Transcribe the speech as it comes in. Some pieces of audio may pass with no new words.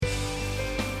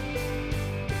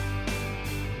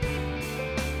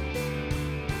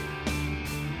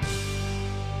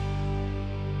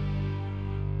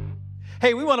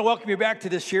Hey, we want to welcome you back to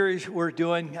this series we're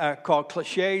doing called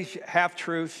Cliches,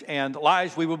 Half-Truths, and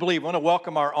Lies We Will Believe. I want to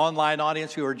welcome our online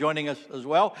audience who are joining us as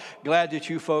well. Glad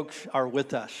that you folks are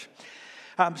with us.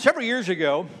 Several years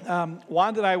ago,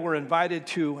 Wanda and I were invited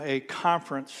to a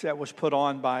conference that was put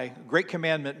on by Great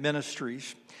Commandment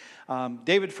Ministries.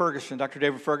 David Ferguson, Dr.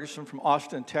 David Ferguson from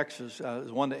Austin, Texas,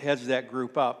 is one that heads that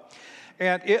group up.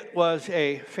 And it was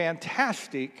a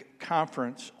fantastic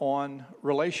conference on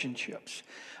relationships.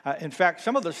 In fact,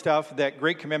 some of the stuff that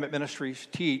Great Commandment Ministries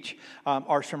teach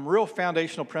are some real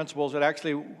foundational principles that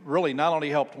actually really not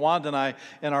only helped Wanda and I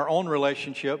in our own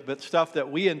relationship, but stuff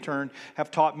that we in turn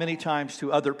have taught many times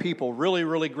to other people. Really,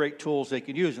 really great tools they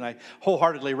can use, and I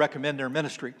wholeheartedly recommend their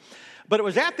ministry. But it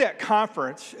was at that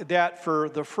conference that for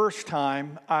the first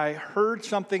time I heard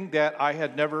something that I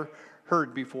had never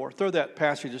heard before. Throw that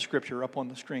passage of Scripture up on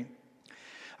the screen.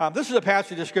 This is a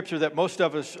passage of Scripture that most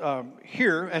of us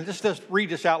hear, and just read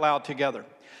this out loud together.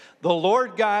 The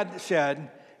Lord God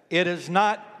said, "It is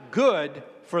not good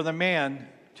for the man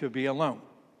to be alone."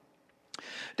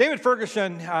 David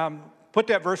Ferguson put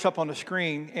that verse up on the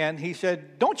screen, and he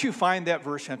said, "Don't you find that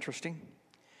verse interesting?"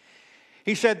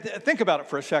 He said, think about it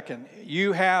for a second.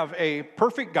 You have a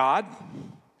perfect God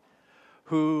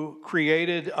who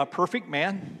created a perfect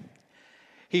man.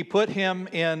 He put him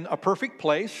in a perfect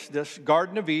place, this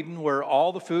Garden of Eden, where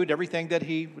all the food, everything that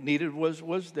he needed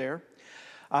was there.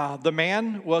 The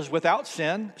man was without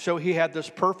sin, so he had this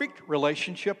perfect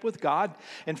relationship with God.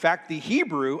 In fact, the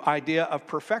Hebrew idea of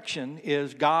perfection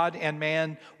is God and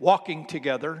man walking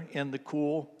together in the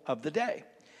cool of the day.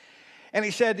 And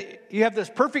he said, you have this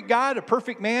perfect God, a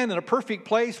perfect man in a perfect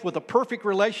place with a perfect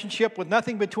relationship with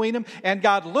nothing between them. And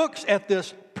God looks at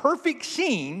this perfect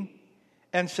scene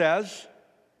and says,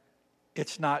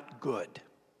 it's not good.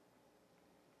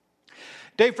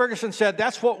 Dave Ferguson said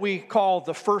that's what we call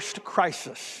the first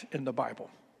crisis in the Bible.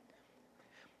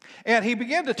 And he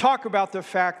began to talk about the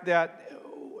fact that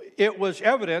it was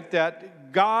evident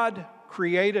that God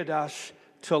created us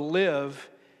to live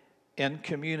in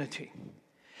community.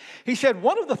 He said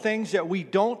one of the things that we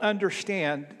don't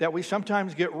understand, that we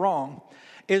sometimes get wrong,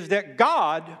 is that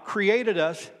God created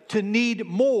us to need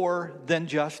more than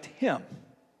just Him.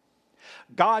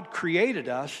 God created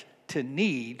us to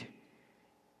need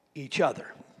each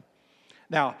other.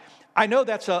 Now, I know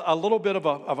that's a little bit of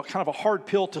a kind of a hard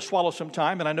pill to swallow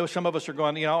sometime, and I know some of us are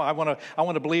going, I want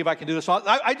to believe I can do this.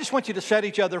 I just want you to set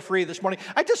each other free this morning.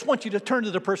 I just want you to turn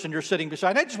to the person you're sitting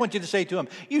beside. I just want you to say to him,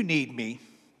 you need me.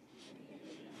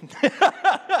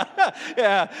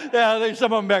 Yeah.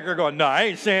 Some of them back are going, no, I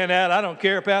ain't saying that. I don't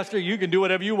care, Pastor. You can do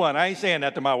whatever you want. I ain't saying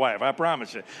that to my wife. I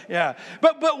promise you. Yeah,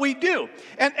 but we do.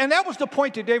 And that was the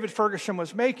point that David Ferguson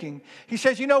was making. He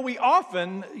says, we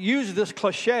often use this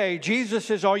cliche, Jesus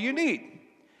is all you need.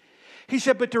 He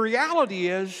said, but the reality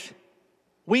is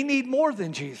we need more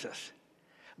than Jesus.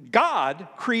 God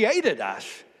created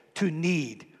us to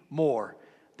need more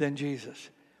than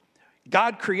Jesus.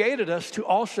 God created us to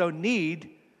also need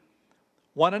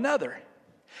one another.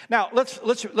 Now,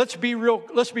 let's be real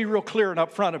clear and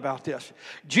upfront about this.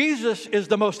 Jesus is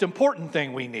the most important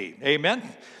thing we need. Amen.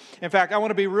 In fact, I want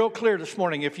to be real clear this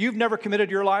morning. If you've never committed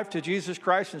your life to Jesus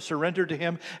Christ and surrendered to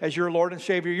Him as your Lord and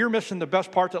Savior, you're missing the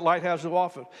best part that life has to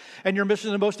offer. And you're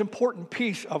missing the most important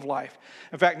piece of life.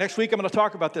 In fact, next week I'm going to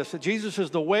talk about this, that Jesus is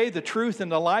the way, the truth,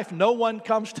 and the life. No one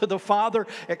comes to the Father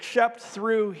except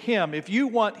through Him. If you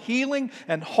want healing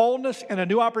and wholeness and a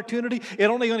new opportunity, it's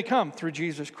only going to come through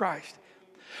Jesus Christ.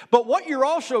 But what you're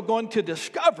also going to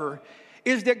discover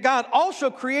is that God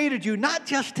also created you not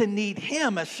just to need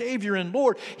Him as Savior and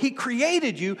Lord. He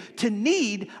created you to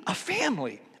need a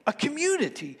family, a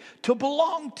community to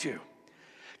belong to.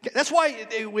 That's why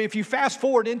if you fast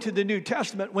forward into the New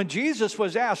Testament, when Jesus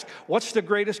was asked, what's the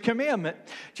greatest commandment?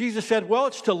 Jesus said, well,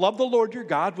 it's to love the Lord your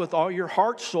God with all your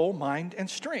heart, soul, mind, and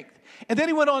strength. And then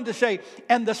He went on to say,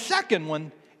 and the second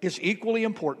one is equally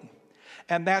important.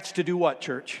 And that's to do what,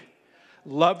 church?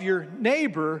 Love your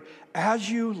neighbor as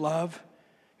you love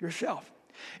yourself.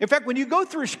 In fact, when you go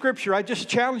through Scripture, I just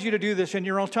challenge you to do this in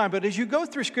your own time, but as you go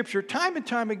through Scripture, time and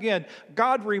time again,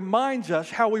 God reminds us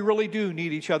how we really do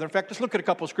need each other. In fact, let's look at a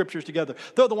couple of Scriptures together.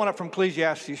 Throw the one up from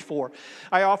Ecclesiastes 4.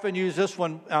 I often use this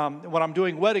one when I'm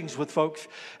doing weddings with folks.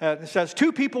 It says,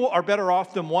 two people are better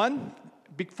off than one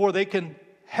before they can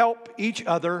help each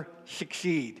other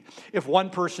succeed. If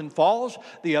one person falls,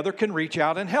 the other can reach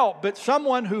out and help. But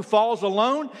someone who falls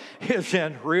alone is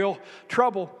in real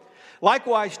trouble.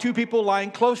 Likewise, two people lying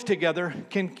close together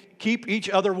can keep each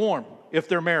other warm if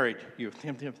they're married.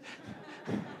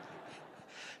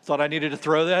 Thought I needed to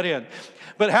throw that in.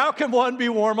 But how can one be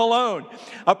warm alone?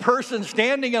 A person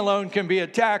standing alone can be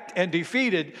attacked and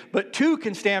defeated, but two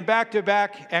can stand back to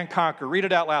back and conquer. Read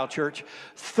it out loud, church.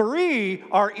 Three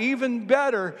are even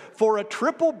better, for a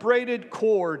triple braided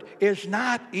cord is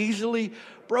not easily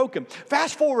broken.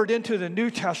 Fast forward into the New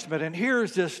Testament, and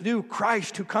here's this new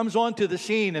Christ who comes onto the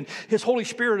scene, and his Holy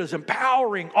Spirit is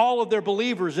empowering all of their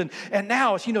believers. And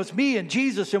now it's me and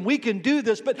Jesus, and we can do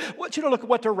this. But I want you to look at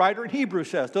what the writer in Hebrews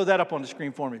says. Throw that up on the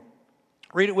screen for me.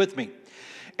 Read it with me.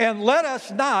 And let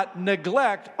us not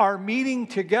neglect our meeting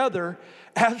together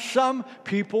as some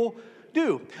people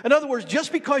do. In other words,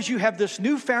 just because you have this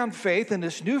newfound faith and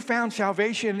this newfound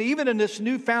salvation, and even in this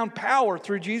newfound power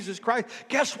through Jesus Christ,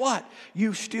 guess what?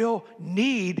 You still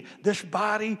need this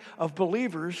body of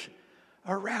believers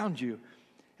around you.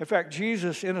 In fact,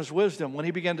 Jesus, in his wisdom, when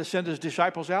he began to send his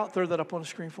disciples out, throw that up on the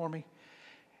screen for me.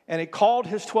 And he called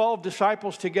his 12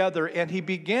 disciples together, and he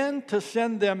began to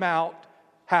send them out.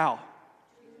 How?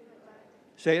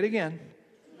 Say it again.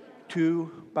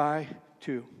 2 by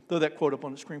 2. Throw that quote up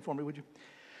on the screen for me, would you?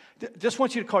 Just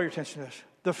want you to call your attention to this.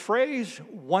 The phrase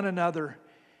one another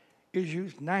is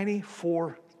used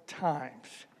 94 times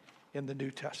in the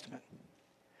New Testament.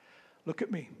 Look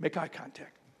at me. Make eye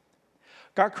contact.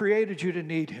 God created you to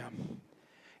need him.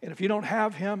 And if you don't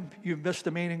have him, you've missed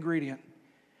the main ingredient.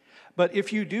 But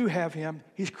if you do have him,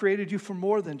 he's created you for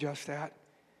more than just that.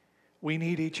 We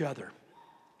need each other.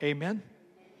 Amen?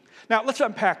 Now, let's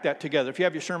unpack that together. If you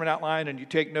have your sermon outline and you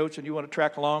take notes and you want to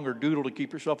track along or doodle to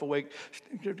keep yourself awake,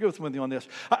 go with me on this.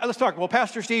 Let's talk. Well,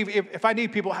 Pastor Steve, if I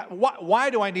need people,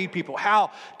 why do I need people? How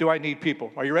do I need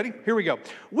people? Are you ready? Here we go.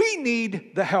 We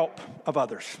need the help of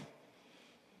others.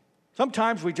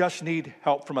 Sometimes we just need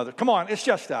help from others. Come on, it's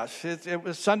just us. It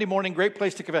was Sunday morning, great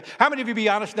place to confess. How many of you be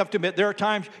honest enough to admit there are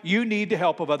times you need the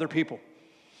help of other people?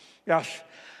 Yes.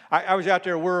 I was out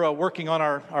there, we're working on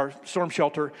our storm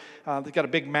shelter. They've got a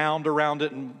big mound around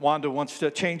it, and Wanda wants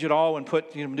to change it all and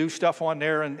put new stuff on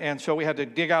there, and so we had to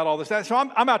dig out all this. So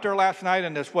I'm out there last night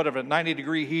in this,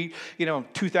 90-degree heat,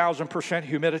 2,000%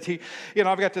 humidity.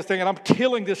 I've got this thing, and I'm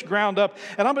tilling this ground up,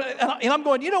 and I'm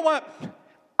going, you know what?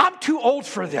 I'm too old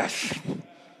for this.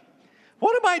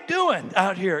 What am I doing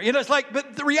out here? It's like,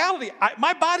 but the reality,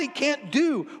 my body can't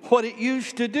do what it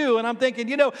used to do. And I'm thinking,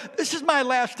 this is my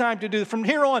last time to do. From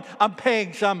here on, I'm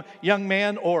paying some young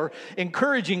man or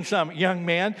encouraging some young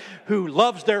man who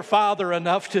loves their father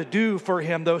enough to do for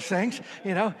him those things.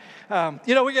 We get,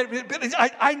 as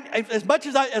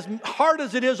hard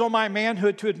as it is on my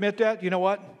manhood to admit that, you know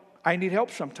what? I need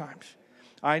help sometimes.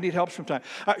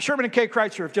 Sherman and Kay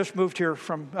Kreitzer have just moved here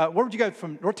from, where would you go?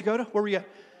 From North Dakota? Where were you at?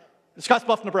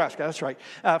 Scottsbluff, Nebraska, that's right.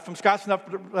 From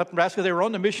Scottsbluff, Nebraska, they were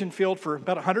on the mission field for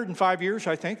about 105 years,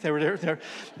 I think. They were there.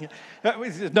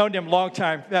 We've known them a long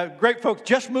time. Great folks,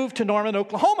 just moved to Norman,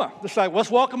 Oklahoma. Let's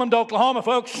welcome them to Oklahoma,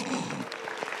 folks.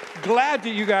 Glad that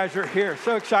you guys are here.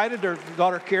 So excited. Their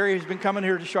daughter, Carrie, has been coming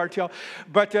here to Chartel.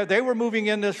 But they were moving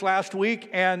in this last week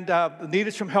and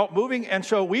needed some help moving. And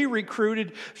so we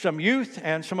recruited some youth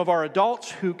and some of our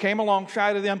adults who came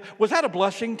alongside of them. Was that a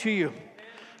blessing to you?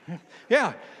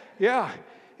 Yeah.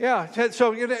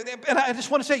 So, and I just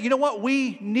want to say, you know what?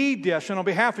 We need this. And on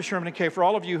behalf of Sherman and Kay, for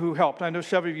all of you who helped, I know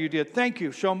several of you did, thank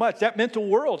you so much. That meant the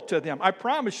world to them. I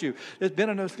promise you. There's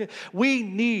been we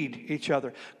need each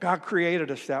other. God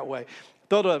created us that way.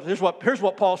 Here's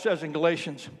what Paul says in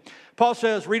Galatians. Paul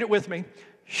says, read it with me.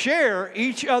 Share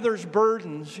each other's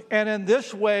burdens, and in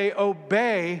this way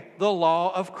obey the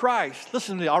law of Christ.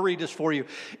 Listen to me. I'll read this for you.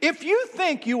 If you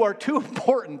think you are too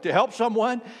important to help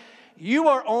someone, you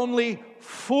are only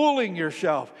fooling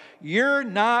yourself. You're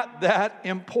not that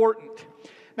important.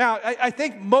 Now, I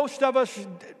think most of us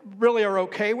really are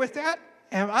okay with that.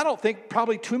 And I don't think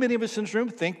probably too many of us in this room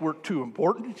think we're too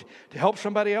important to help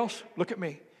somebody else. Look at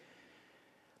me.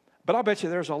 But I'll bet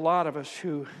you there's a lot of us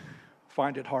who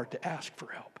find it hard to ask for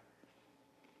help.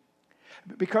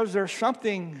 Because there's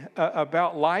something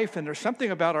about life and there's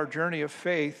something about our journey of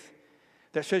faith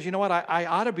that says, you know what, I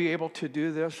ought to be able to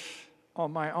do this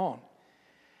on my own.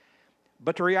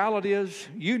 But the reality is,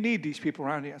 you need these people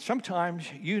around you. Sometimes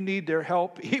you need their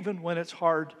help, even when it's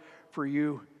hard for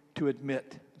you to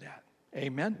admit that.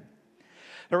 Amen?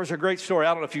 There was a great story.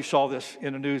 I don't know if you saw this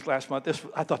in the news last month.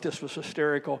 I thought this was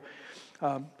hysterical.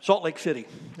 Salt Lake City,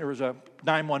 there was a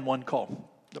 911 call.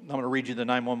 I'm going to read you the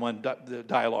 911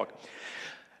 dialogue.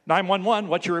 911,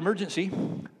 what's your emergency?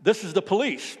 This is the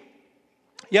police.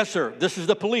 Yes, sir, this is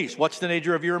the police. What's the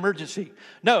nature of your emergency?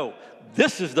 No,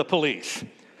 this is the police.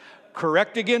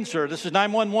 Correct again, sir. This is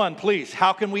 911, please.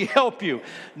 How can we help you?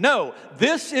 No,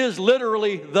 this is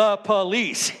literally the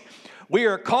police. We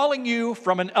are calling you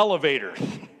from an elevator.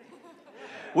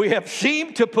 We have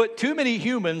seemed to put too many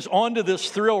humans onto this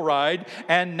thrill ride,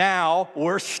 and now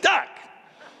we're stuck.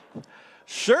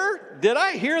 Sir, did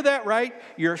I hear that right?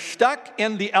 You're stuck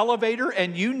in the elevator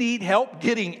and you need help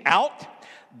getting out?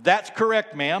 That's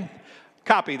correct, ma'am.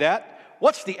 Copy that.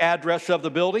 What's the address of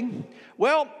the building?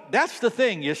 Well, that's the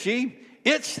thing, you see.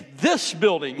 It's this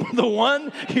building, the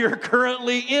one you're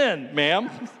currently in, ma'am.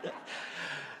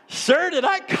 Sir, did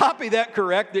I copy that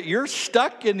correct, that you're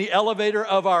stuck in the elevator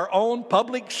of our own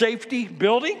public safety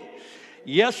building?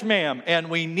 Yes, ma'am,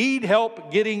 and we need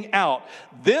help getting out.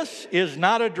 This is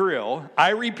not a drill. I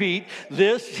repeat,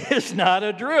 this is not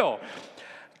a drill.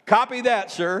 Copy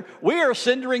that, sir. We are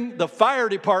sending the fire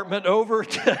department over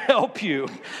to help you.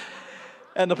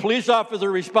 And the police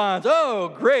officer responds, oh,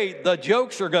 great, the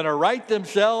jokes are going to write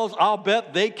themselves. I'll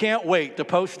bet they can't wait to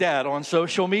post that on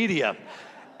social media.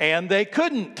 And they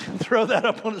couldn't. Throw that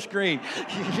up on the screen.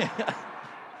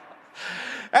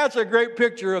 That's a great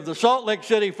picture of the Salt Lake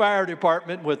City Fire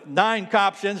Department with 9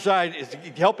 cops inside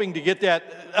helping to get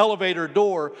that elevator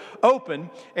door open.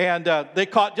 And they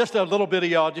caught just a little bit of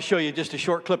y'all. I'll just show you just a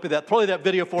short clip of that. Play that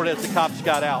video for it as the cops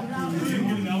got out.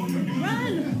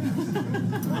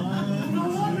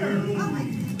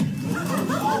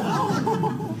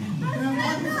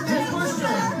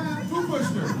 Who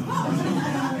pushed her?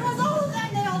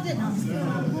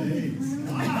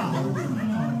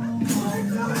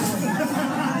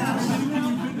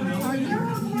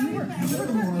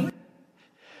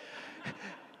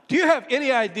 Do you have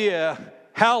any idea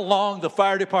how long the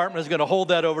fire department is going to hold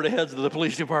that over the heads of the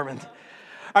police department?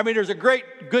 I mean, there's a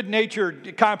great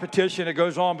good-natured competition that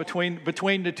goes on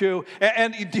between the two.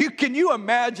 And can you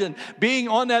imagine being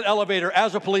on that elevator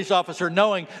as a police officer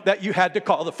knowing that you had to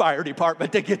call the fire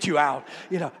department to get you out?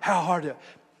 You know, how hard it.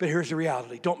 But here's the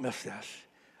reality. Don't miss this.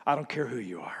 I don't care who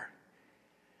you are.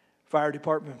 Fire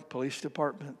department, police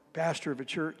department, pastor of a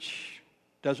church,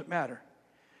 doesn't matter.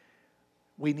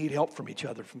 We need help from each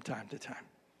other from time to time.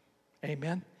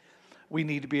 Amen? We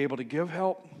need to be able to give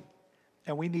help,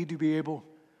 and we need to be able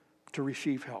to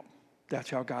receive help. That's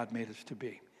how God made us to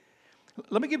be.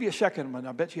 Let me give you a second one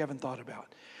I bet you haven't thought about.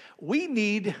 We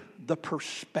need the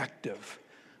perspective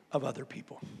of other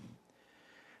people.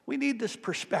 We need this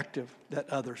perspective that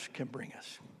others can bring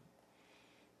us.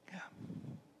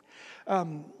 Yeah.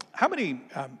 How many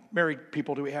married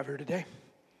people do we have here today?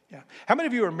 Yeah. How many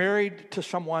of you are married to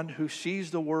someone who sees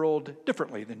the world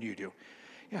differently than you do?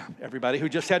 Yeah, everybody who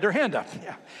just had their hand up.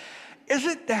 Yeah.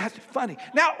 Isn't that funny?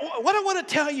 Now, what I want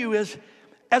to tell you is,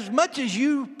 as much as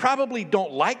you probably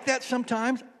don't like that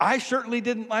sometimes, I certainly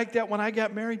didn't like that when I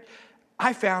got married.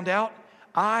 I found out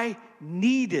I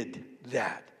needed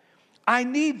that. I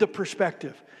need the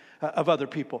perspective of other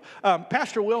people.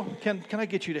 Pastor Will, can I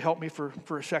get you to help me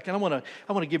for a second? I want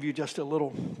to give you just a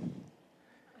little.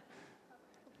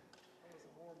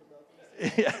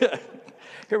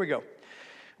 Here we go.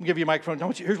 I'm going to give you a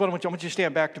microphone. Here's what I want you to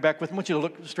stand back to back with. I want you to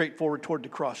look straight forward toward the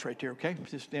cross right there, okay?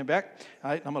 Just stand back. All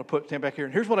right, I'm going to stand back here.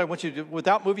 And here's what I want you to do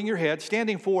without moving your head,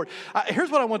 standing forward. Here's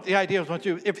what I want, the idea I want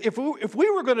you to do. If we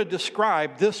were going to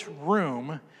describe this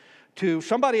room to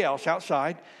somebody else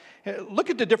outside,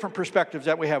 look at the different perspectives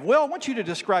that we have. Well, I want you to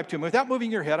describe to them, without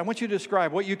moving your head, I want you to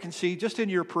describe what you can see just in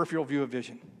your peripheral view of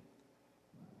vision.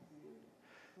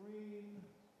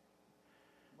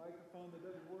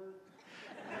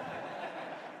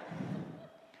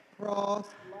 Cross,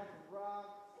 lots of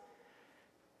rocks,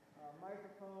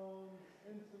 microphones,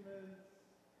 instruments,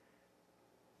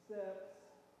 steps,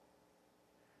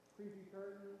 creepy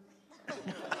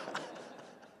curtains.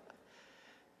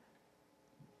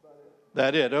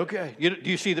 That it, okay. Do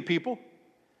you see the people?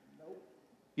 Nope.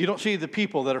 You don't see the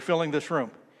people that are filling this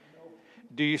room? Nope.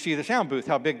 Do you see the sound booth,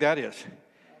 how big that is?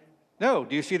 No.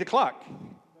 Do you see the clock?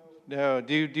 No.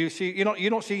 Do you see, you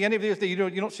don't see any of this, you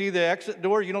don't see the exit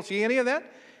door, you don't see any of that?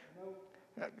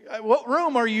 What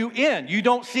room are you in? You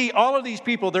don't see all of these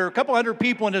people. There are a couple hundred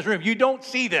people in this room. You don't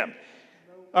see them.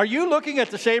 Are you looking at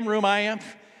the same room I am?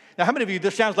 Now, how many of you,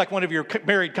 this sounds like one of your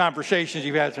married conversations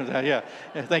you've had sometimes. Yeah.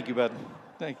 Thank you, bud.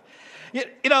 Thank you.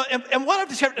 And what I've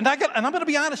discovered, and I'm going to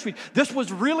be honest with you, this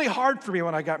was really hard for me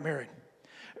when I got married.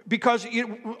 Because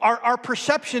our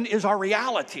perception is our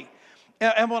reality.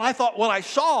 And what I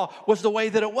saw was the way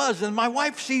that it was. And my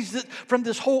wife sees it from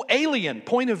this whole alien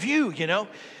point of view, you know.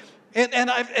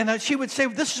 And she would say,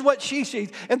 this is what she sees.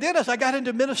 And then as I got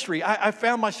into ministry, I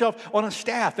found myself on a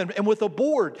staff and with a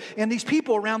board. And these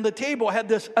people around the table had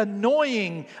this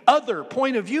annoying other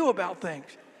point of view about things.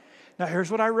 Now,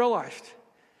 here's what I realized.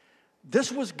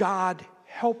 This was God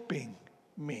helping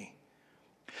me.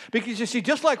 Because you see,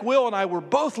 just like Will and I were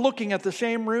both looking at the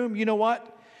same room, you know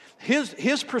what?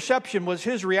 His perception was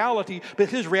his reality, but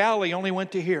his reality only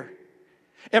went to here.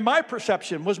 And my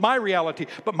perception was my reality,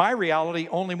 but my reality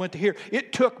only went to here.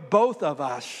 It took both of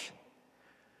us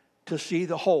to see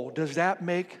the whole. Does that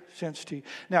make sense to you?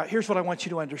 Now, here's what I want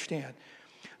you to understand.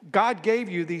 God gave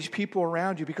you these people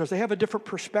around you because they have a different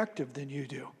perspective than you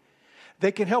do.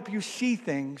 They can help you see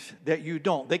things that you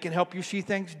don't. They can help you see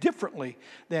things differently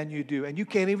than you do. And you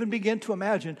can't even begin to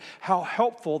imagine how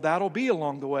helpful that'll be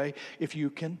along the way if you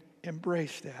can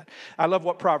embrace that. I love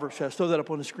what Proverbs says. Throw that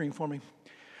up on the screen for me.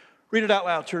 Read it out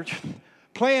loud, church.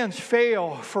 Plans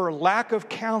fail for lack of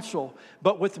counsel,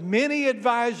 but with many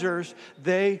advisors,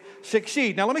 they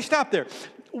succeed. Now, let me stop there.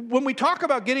 When we talk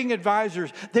about getting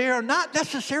advisors, they are not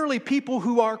necessarily people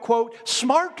who are, quote,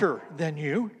 smarter than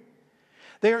you.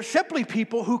 They are simply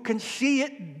people who can see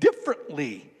it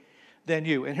differently than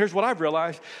you. And here's what I've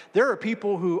realized. There are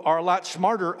people who are a lot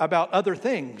smarter about other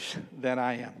things than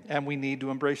I am, and we need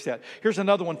to embrace that. Here's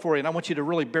another one for you, and I want you to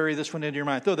really bury this one into your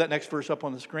mind. Throw that next verse up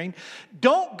on the screen.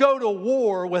 Don't go to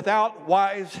war without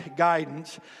wise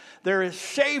guidance. There is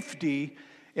safety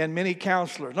in many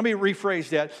counselors. Let me rephrase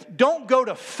that. Don't go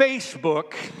to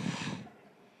Facebook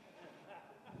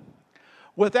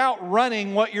without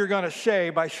running what you're going to say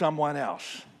by someone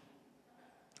else.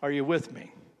 Are you with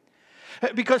me?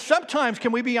 Because sometimes,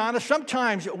 can we be honest,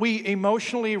 sometimes we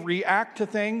emotionally react to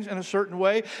things in a certain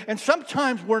way, and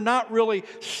sometimes we're not really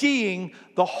seeing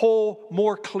the whole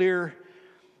more clear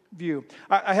view.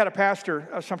 I had a pastor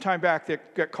some time back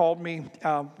that called me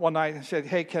one night and said,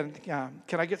 hey, can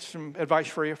I get some advice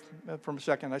for you from a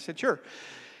second? I said, sure.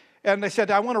 And they said,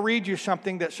 I want to read you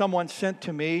something that someone sent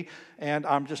to me, and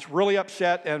I'm just really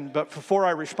upset, but before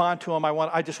I respond to them,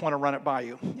 I just want to run it by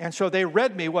you. And so they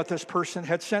read me what this person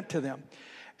had sent to them.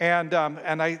 And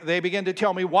they began to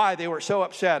tell me why they were so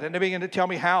upset, and they began to tell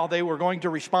me how they were going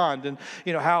to respond, and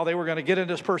how they were going to get in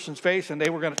this person's face, and they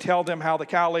were going to tell them how the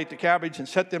cow ate the cabbage and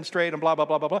set them straight, and blah, blah,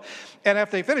 blah, blah, blah. And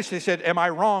after they finished, they said, am I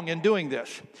wrong in doing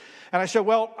this? And I said,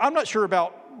 well, I'm not sure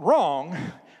about wrong,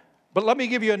 but let me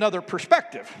give you another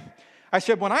perspective. I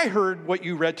said, when I heard what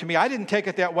you read to me, I didn't take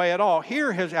it that way at all.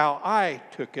 Here is how I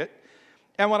took it.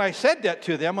 And when I said that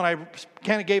to them, when I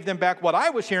kind of gave them back what I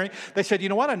was hearing, they said, you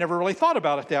know what, I never really thought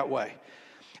about it that way.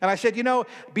 And I said,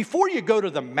 before you go to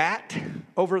the mat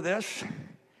over this,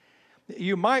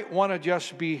 you might want to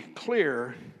just be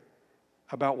clear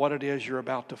about what it is you're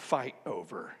about to fight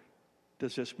over.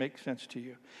 Does this make sense to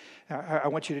you? I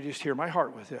want you to just hear my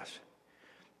heart with this.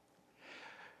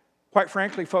 Quite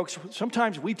frankly, folks,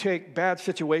 sometimes we take bad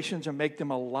situations and make them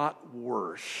a lot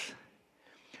worse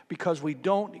because we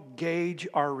don't gauge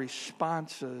our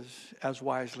responses as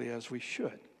wisely as we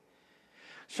should.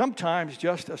 Sometimes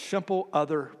just a simple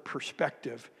other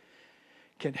perspective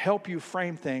can help you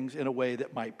frame things in a way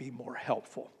that might be more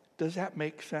helpful. Does that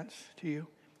make sense to you?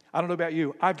 I don't know about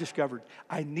you. I've discovered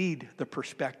I need the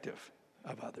perspective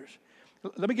of others.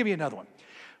 Let me give you another one.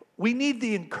 We need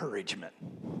the encouragement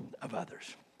of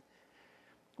others.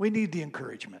 We need the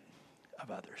encouragement of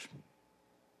others.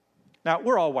 Now,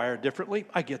 we're all wired differently.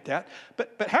 I get that.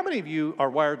 But how many of you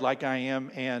are wired like I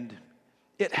am, and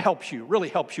it helps you, really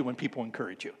helps you when people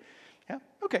encourage you? Yeah?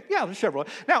 Okay, yeah, there's several.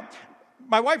 Now,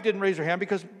 my wife didn't raise her hand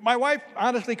because my wife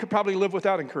honestly could probably live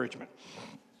without encouragement.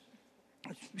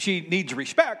 She needs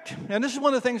respect, and this is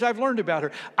one of the things I've learned about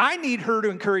her. I need her to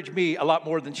encourage me a lot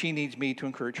more than she needs me to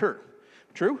encourage her.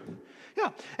 True?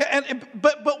 Yeah,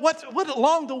 but what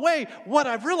along the way, what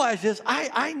I've realized is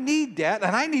I need that,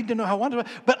 and I need to know how wonderful.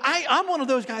 But I'm one of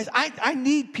those guys. I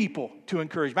need people to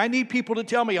encourage me. I need people to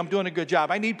tell me I'm doing a good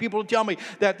job. I need people to tell me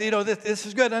that this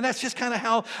is good, and that's just kind of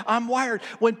how I'm wired.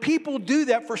 When people do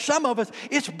that, for some of us,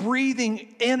 it's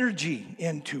breathing energy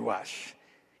into us.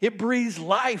 It breathes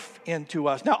life into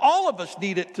us. Now, all of us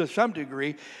need it to some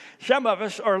degree. Some of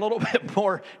us are a little bit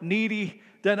more needy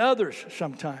than others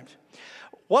sometimes.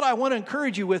 What I want to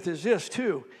encourage you with is this,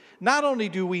 too. Not only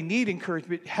do we need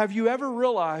encouragement, have you ever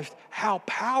realized how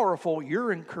powerful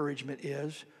your encouragement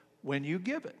is when you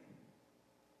give it?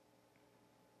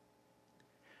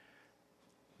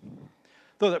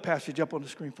 Throw that passage up on the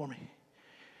screen for me.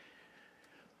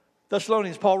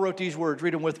 Thessalonians, Paul wrote these words.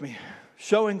 Read them with me.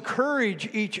 So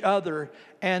encourage each other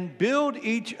and build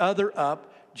each other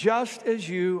up just as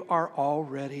you are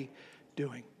already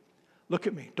doing. Look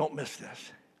at me. Don't miss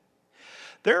this.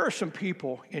 There are some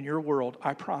people in your world,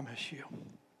 I promise you,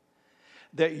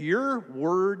 that your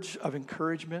words of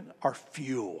encouragement are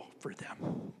fuel for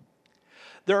them.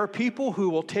 There are people who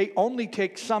will only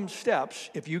take some steps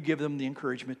if you give them the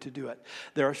encouragement to do it.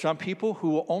 There are some people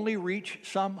who will only reach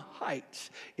some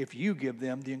heights if you give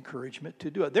them the encouragement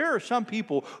to do it. There are some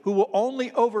people who will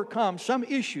only overcome some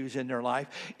issues in their life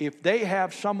if they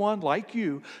have someone like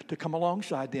you to come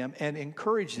alongside them and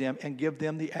encourage them and give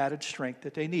them the added strength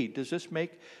that they need. Does this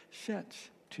make sense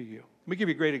to you? Let me give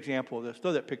you a great example of this.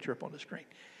 Throw that picture up on the screen.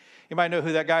 You might know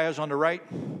who that guy is on the right.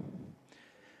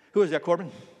 Who is that,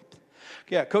 Corbin?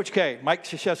 Yeah, Coach K, Mike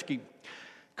Krzyzewski.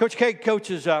 Coach K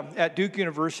coaches at Duke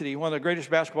University, one of the greatest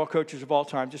basketball coaches of all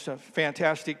time. Just a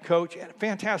fantastic coach and a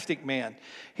fantastic man.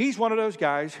 He's one of those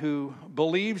guys who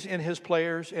believes in his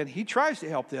players, and he tries to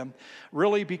help them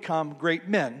really become great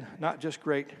men, not just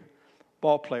great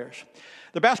ball players.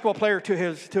 The basketball player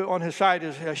on his side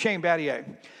is Shane Battier.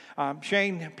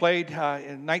 Shane played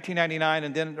in 1999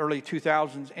 and then in the early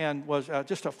 2000s and was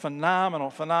just a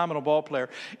phenomenal ball player.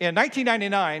 In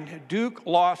 1999, Duke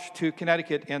lost to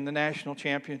Connecticut in the national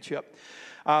championship.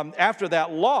 After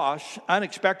that loss,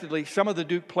 unexpectedly, some of the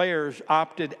Duke players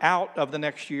opted out of the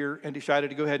next year and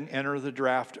decided to go ahead and enter the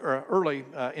draft early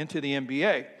into the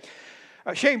NBA.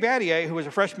 Shane Battier, who was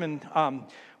a freshman,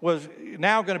 was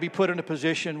now going to be put in a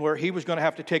position where he was going to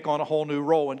have to take on a whole new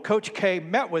role. And Coach K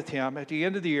met with him at the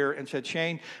end of the year and said,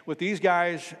 Shane, with these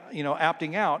guys,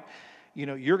 opting out,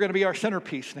 you're going to be our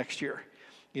centerpiece next year.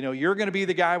 You're going to be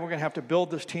the guy we're going to have to build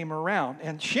this team around.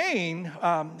 And Shane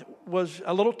was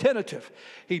a little tentative.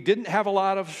 He didn't have a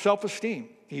lot of self-esteem.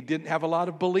 He didn't have a lot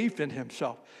of belief in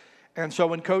himself. And so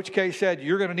when Coach K said,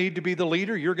 you're going to need to be the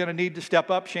leader, you're going to need to step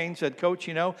up, Shane said, Coach,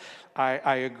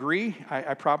 I agree,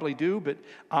 I probably do, but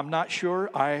I'm not sure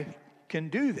I can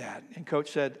do that. And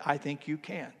Coach said, I think you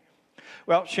can.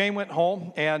 Well, Shane went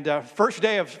home, and first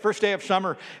day of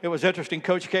summer, it was interesting.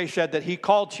 Coach K said that he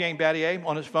called Shane Battier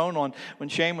on his phone when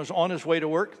Shane was on his way to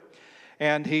work.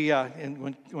 And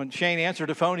when Shane answered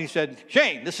the phone, he said,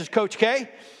 Shane, this is Coach K.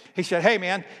 He said, hey,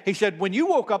 man, he said, when you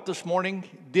woke up this morning,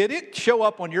 did it show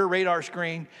up on your radar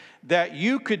screen that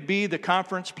you could be the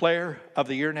conference player of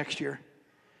the year next year?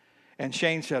 And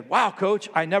Shane said, wow, Coach,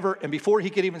 I never, and before he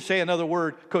could even say another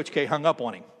word, Coach K hung up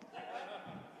on him.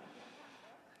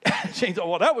 Shane said,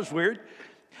 well, that was weird.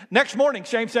 Next morning,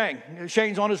 same thing.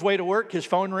 Shane's on his way to work. His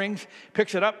phone rings,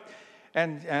 picks it up,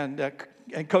 and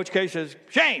Coach K says,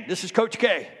 Shane, this is Coach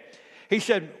K. He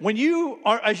said,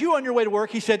 as you on your way to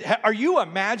work, he said, are you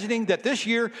imagining that this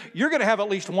year you're going to have at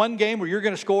least one game where you're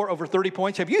going to score over 30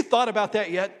 points? Have you thought about that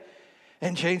yet?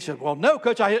 And Shane said, well, no,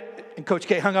 Coach. And Coach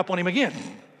K hung up on him again.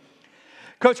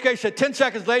 Coach K said 10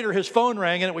 seconds later, his phone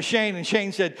rang, and it was Shane. And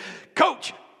Shane said,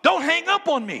 Coach, don't hang up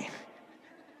on me.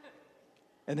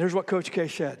 And here's what Coach K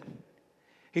said.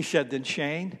 He said, then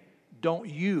Shane, don't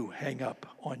you hang up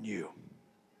on you.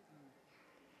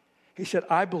 He said,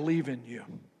 I believe in you.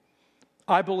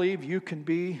 I believe you can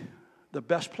be the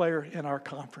best player in our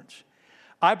conference.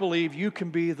 I believe you can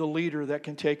be the leader that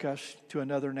can take us to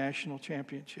another national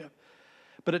championship.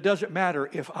 But it doesn't matter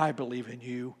if I believe in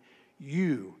you.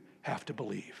 You have to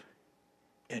believe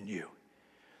in you.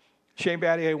 Shane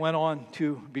Battier went on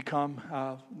to become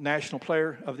National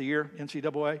Player of the Year,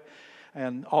 NCAA.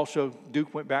 And also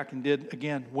Duke went back and did,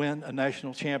 again, win a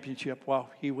national championship while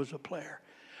he was a player.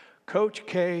 Coach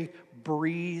K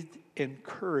breathed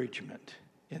encouragement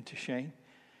into Shane.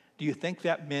 Do you think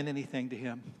that meant anything to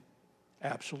him?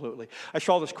 Absolutely. I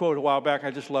saw this quote a while back.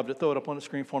 I just loved it. Throw it up on the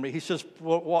screen for me. He says,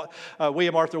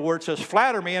 William Arthur Ward says,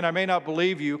 flatter me and I may not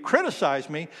believe you. Criticize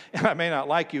me and I may not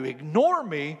like you. Ignore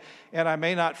me and I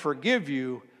may not forgive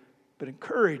you. But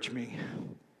encourage me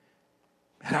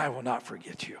and I will not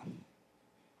forget you.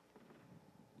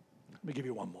 Let me give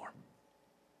you one more.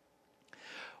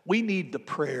 We need the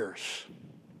prayers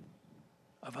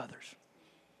of others.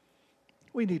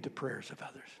 We need the prayers of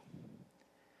others.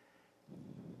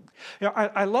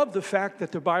 I love the fact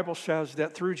that the Bible says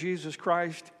that through Jesus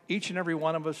Christ, each and every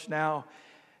one of us now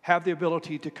have the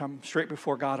ability to come straight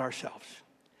before God ourselves.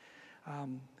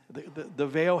 The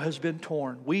veil has been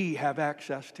torn. We have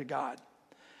access to God.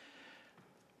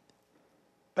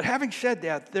 But having said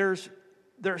that, there's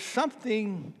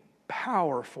something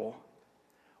powerful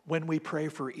when we pray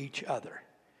for each other.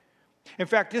 In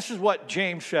fact, this is what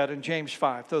James said in James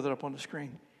 5. Throw that up on the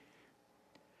screen.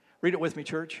 Read it with me,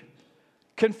 church.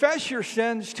 Confess your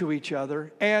sins to each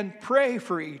other and pray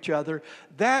for each other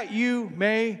that you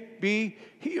may be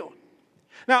healed.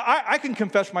 Now, I can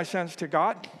confess my sins to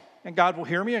God, and God will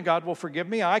hear me, and God will forgive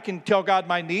me. I can tell God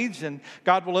my needs, and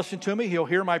God will listen to me. He'll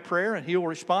hear my prayer, and He will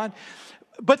respond.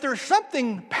 But there's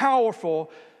something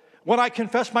powerful when I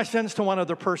confess my sins to one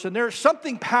other person. There's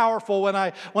something powerful when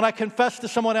I confess to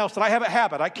someone else that I have a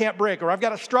habit I can't break, or I've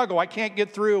got a struggle I can't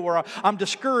get through, or I'm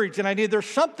discouraged and there's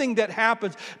something that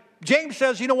happens. James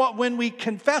says, you know what, when we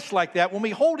confess like that, when we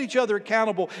hold each other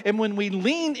accountable, and when we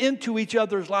lean into each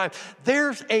other's life,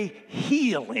 there's a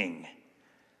healing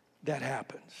that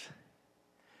happens.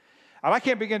 And I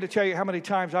can't begin to tell you how many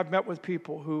times I've met with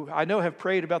people who I know have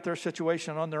prayed about their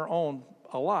situation on their own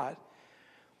a lot.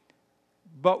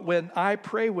 But when I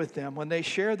pray with them, when they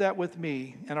share that with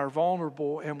me and are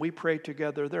vulnerable and we pray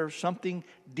together, there's something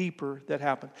deeper that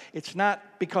happens. It's not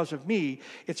because of me,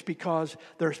 it's because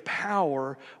there's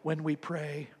power when we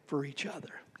pray for each other.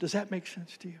 Does that make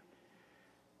sense to you?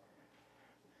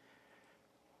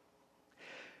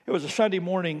 It was a Sunday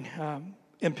morning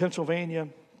in Pennsylvania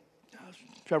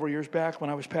several years back when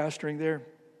I was pastoring there.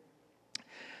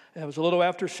 It was a little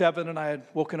after 7, and I had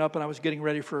woken up and I was getting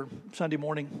ready for Sunday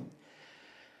morning.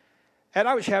 And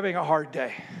I was having a hard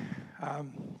day.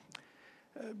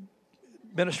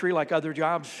 Ministry, like other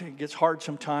jobs, it gets hard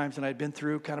sometimes, and I'd been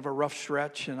through kind of a rough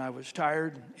stretch, and I was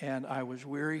tired, and I was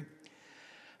weary.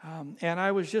 And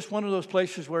I was just one of those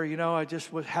places where, I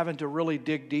just was having to really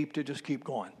dig deep to just keep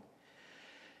going.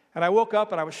 And I woke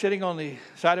up, and I was sitting on the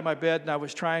side of my bed, and I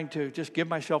was trying to just give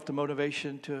myself the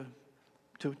motivation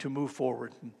to move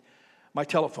forward. My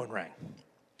telephone rang.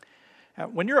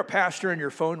 When you're a pastor and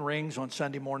your phone rings on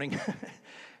Sunday morning,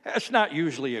 that's not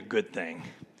usually a good thing.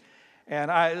 And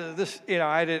I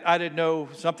didn't know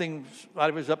something.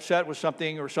 I was upset with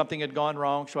something, or something had gone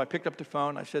wrong. So I picked up the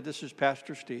phone. I said, "This is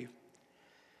Pastor Steve."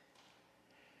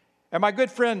 And my good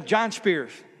friend John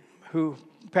Spears, who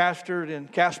pastored in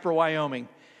Casper, Wyoming,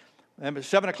 and it was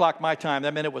 7 o'clock my time.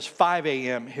 That meant it was 5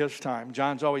 a.m. his time.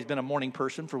 John's always been a morning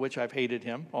person, for which I've hated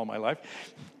him all my life.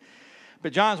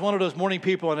 But John's one of those morning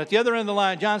people, and at the other end of the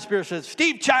line, John Spear says,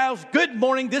 "Steve Childs, good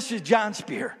morning. This is John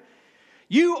Spear.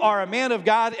 You are a man of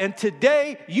God, and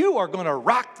today you are going to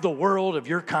rock the world of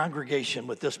your congregation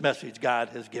with this message God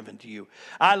has given to you.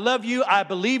 I love you. I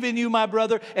believe in you, my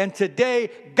brother, and today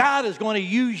God is going to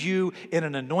use you in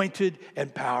an anointed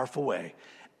and powerful way.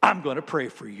 I'm going to pray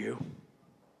for you."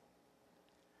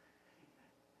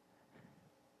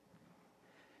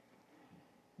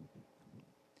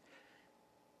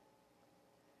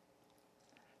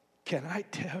 Can I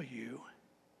tell you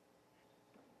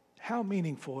how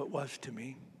meaningful it was to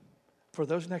me for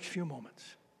those next few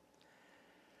moments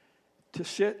to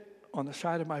sit on the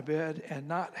side of my bed and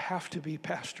not have to be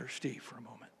Pastor Steve for a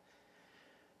moment,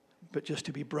 but just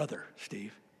to be Brother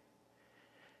Steve.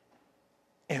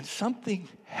 And something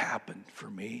happened for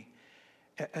me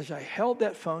as I held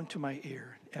that phone to my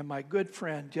ear, and my good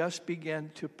friend just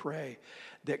began to pray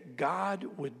that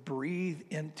God would breathe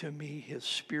into me His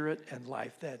Spirit and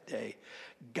life that day.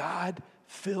 God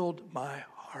filled my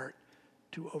heart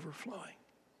to overflowing.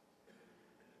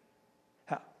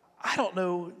 Now, I don't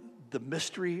know the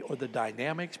mystery or the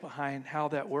dynamics behind how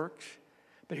that works,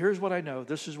 but here's what I know.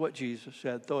 This is what Jesus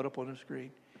said. Throw it up on the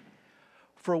screen.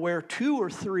 "For where 2 or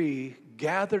 3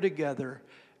 gather together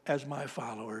as my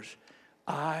followers,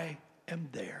 I am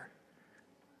there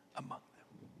among them."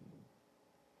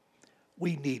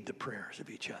 We need the prayers of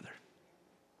each other.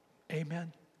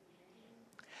 Amen.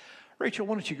 Rachel,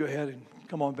 why don't you go ahead and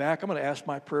come on back. I'm going to ask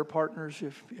my prayer partners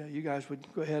if you guys would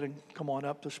go ahead and come on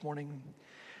up this morning and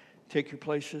take your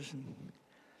places. And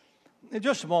in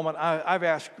just a moment, I've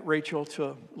asked Rachel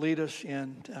to lead us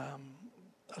in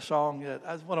a song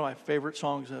that's one of my favorite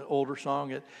songs, an older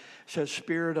song. It says,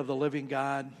 "Spirit of the living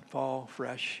God, fall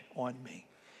fresh on me."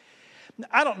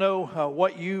 I don't know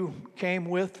what you came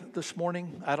with this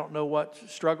morning. I don't know what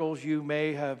struggles you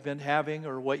may have been having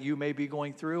or what you may be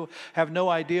going through. Have no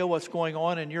idea what's going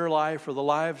on in your life or the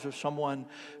lives of someone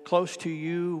close to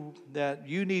you that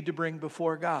you need to bring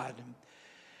before God.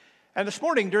 And this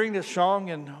morning during this song,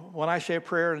 and when I say a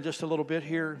prayer in just a little bit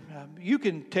here, you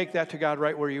can take that to God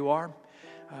right where you are.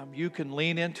 You can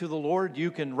lean into the Lord. You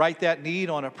can write that need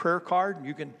on a prayer card.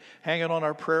 You can hang it on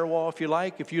our prayer wall if you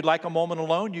like. If you'd like a moment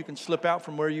alone, you can slip out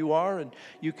from where you are and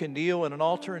you can kneel at an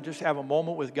altar and just have a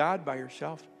moment with God by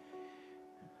yourself.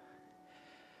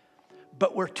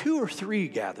 But where 2 or 3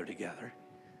 gather together,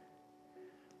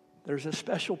 there's a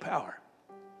special power.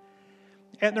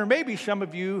 And there may be some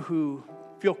of you who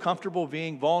feel comfortable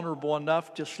being vulnerable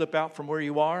enough to slip out from where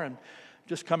you are and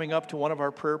just coming up to one of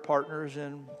our prayer partners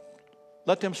and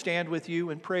let them stand with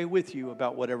you and pray with you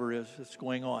about whatever it is that's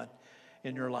going on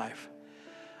in your life.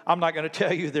 I'm not going to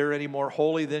tell you they're any more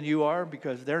holy than you are,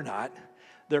 because they're not.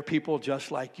 They're people just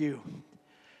like you.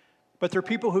 But they're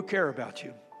people who care about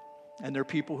you. And they're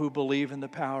people who believe in the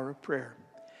power of prayer.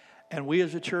 And we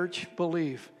as a church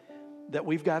believe that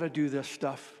we've got to do this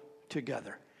stuff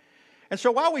together. And so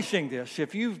while we sing this,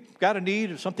 if you've got a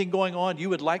need or something going on you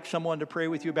would like someone to pray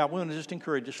with you about, we want to just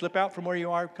encourage you. Slip out from where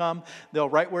you are, come. They'll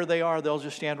right where they are. They'll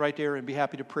just stand right there and be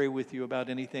happy to pray with you about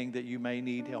anything that you may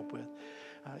need help with.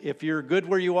 If you're good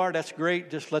where you are, that's great.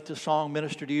 Just let the song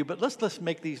minister to you. But let's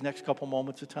make these next couple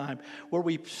moments of time where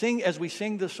we sing, as we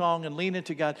sing the song and lean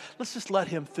into God, let's just let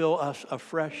him fill us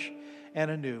afresh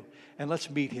and anew. And let's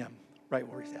meet him right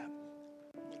where he's at.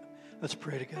 Let's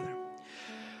pray together.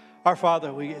 Our Father,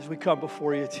 as we come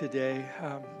before you today,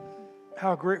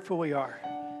 how grateful we are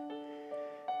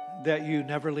that you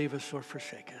never leave us or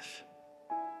forsake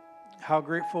us. How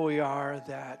grateful we are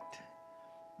that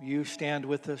you stand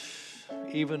with us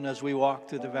even as we walk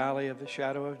through the valley of the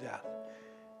shadow of death.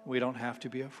 We don't have to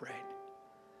be afraid.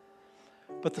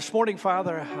 But this morning,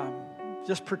 Father, I'm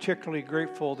just particularly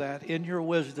grateful that in your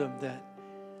wisdom that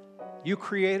you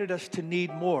created us to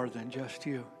need more than just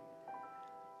you.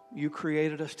 You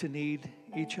created us to need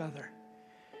each other.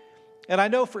 And I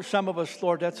know for some of us,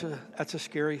 Lord, that's a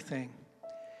scary thing.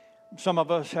 Some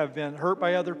of us have been hurt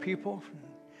by other people.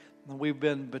 We've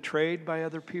been betrayed by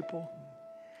other people.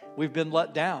 We've been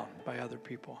let down by other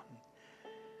people.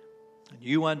 And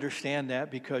you understand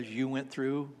that because you went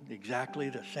through exactly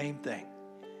the same thing.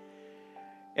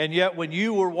 And yet when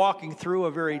you were walking through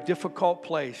a very difficult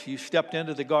place, you stepped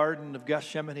into the Garden of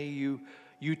Gethsemane,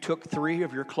 you took 3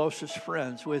 of your closest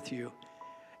friends with you,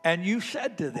 and you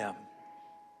said to them,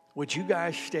 would you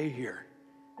guys stay here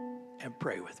and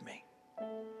pray with me?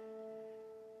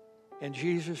 And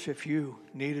Jesus, if you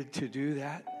needed to do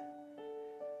that,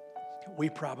 we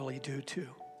probably do too.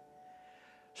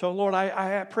 So Lord,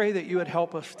 I pray that you would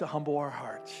help us to humble our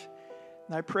hearts.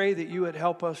 And I pray that you would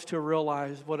help us to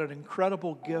realize what an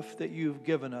incredible gift that you've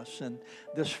given us in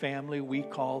this family we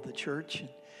call the church.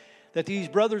 That these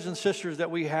brothers and sisters that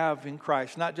we have in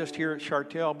Christ, not just here at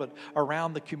Chartel, but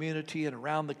around the community and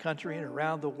around the country and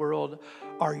around the world,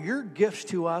 are your gifts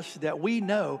to us that we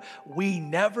know we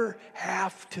never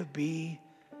have to be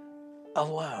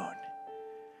alone.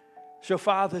 So,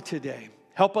 Father, today,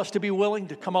 help us to be willing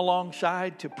to come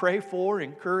alongside, to pray for,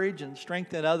 encourage, and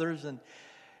strengthen others. And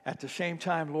at the same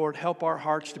time, Lord, help our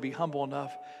hearts to be humble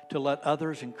enough to let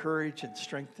others encourage and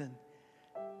strengthen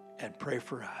and pray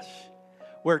for us.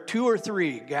 Where 2 or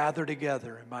 3 gather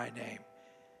together in my name,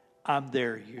 I'm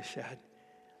there, you said.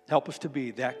 Help us to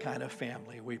be that kind of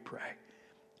family, we pray.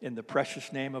 In the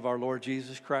precious name of our Lord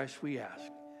Jesus Christ, we ask.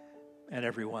 And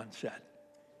everyone said,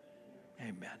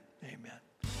 amen, amen.